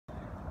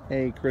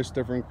Hey,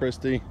 Christopher and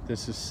Christy,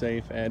 this is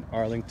Safe at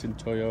Arlington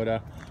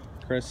Toyota.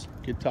 Chris,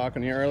 good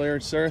talking to you earlier,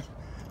 sir.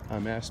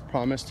 As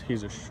promised,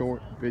 here's a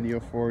short video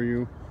for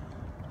you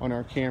on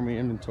our Camry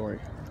inventory.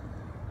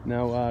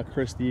 Now,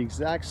 Chris, the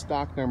exact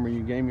stock number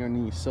you gave me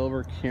on the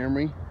silver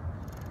Camry,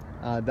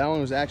 that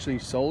one was actually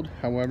sold.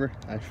 However,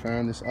 I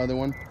found this other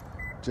one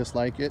just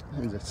like it.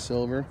 It's a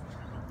silver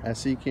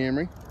SE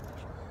Camry.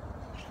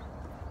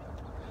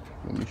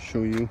 Let me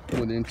show you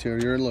what the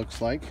interior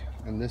looks like.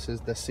 And this is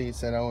the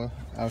seats that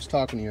I was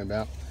talking to you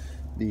about.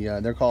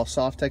 They're called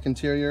soft tech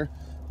interior.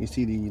 You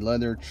see the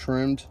leather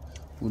trimmed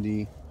with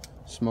the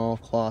small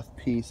cloth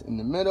piece in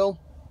the middle.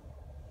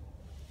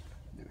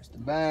 There's the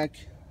back.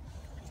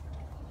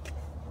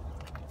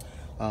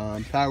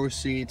 Power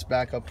seats,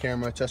 backup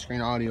camera,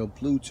 touchscreen audio,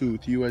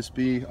 Bluetooth,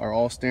 USB are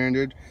all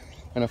standard,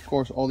 and of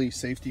course all these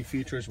safety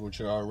features which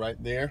are right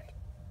there.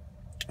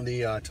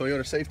 The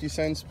Toyota Safety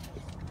Sense,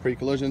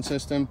 pre-collision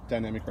system,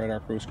 dynamic radar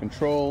cruise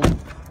control,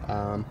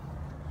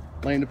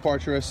 lane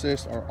departure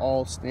assist are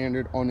all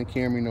standard on the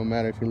Camry, no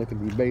matter if you look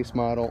at the base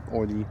model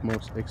or the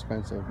most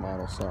expensive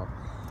model. So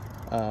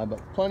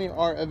but plenty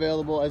are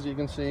available, as you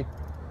can see: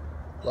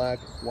 black,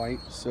 white,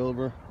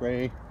 silver,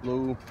 gray,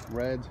 blue,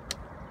 red.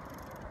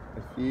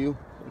 If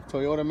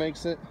Toyota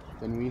makes it,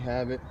 then we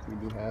have it. We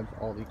do have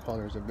all the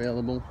colors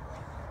available.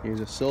 Here's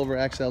a silver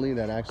XLE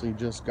that actually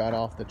just got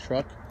off the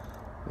truck.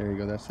 There you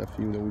go. That's a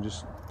few that we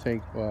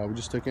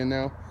just took in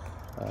now.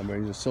 But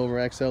here's a silver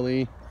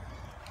XLE.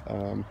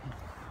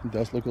 It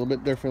does look a little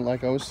bit different,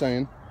 like I was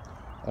saying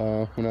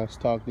when I was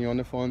talking to you on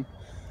the phone.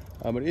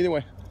 But either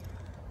way,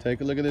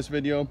 take a look at this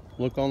video.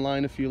 Look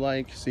online if you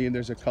like. See if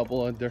there's a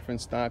couple of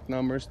different stock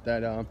numbers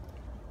that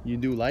you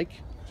do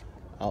like.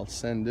 I'll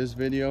send this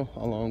video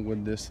along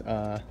with this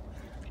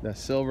the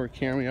silver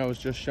Camry I was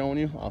just showing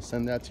you. I'll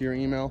send that to your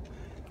email.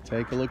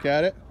 Take a look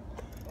at it,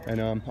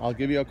 and I'll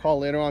give you a call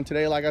later on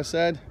today, like I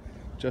said,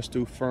 just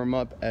to firm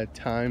up a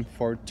time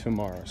for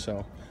tomorrow.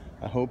 So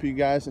I hope you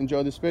guys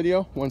enjoyed this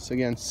video. Once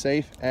again,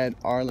 Safe at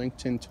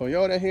Arlington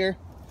Toyota here.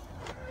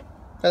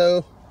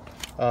 Hello.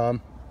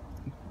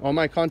 All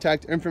my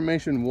contact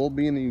information will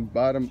be in the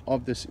bottom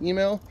of this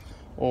email,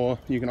 or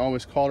you can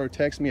always call or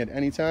text me at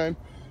any time,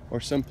 or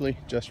simply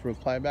just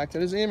reply back to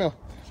this email.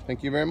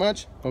 Thank you very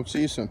much. Hope to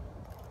see you soon.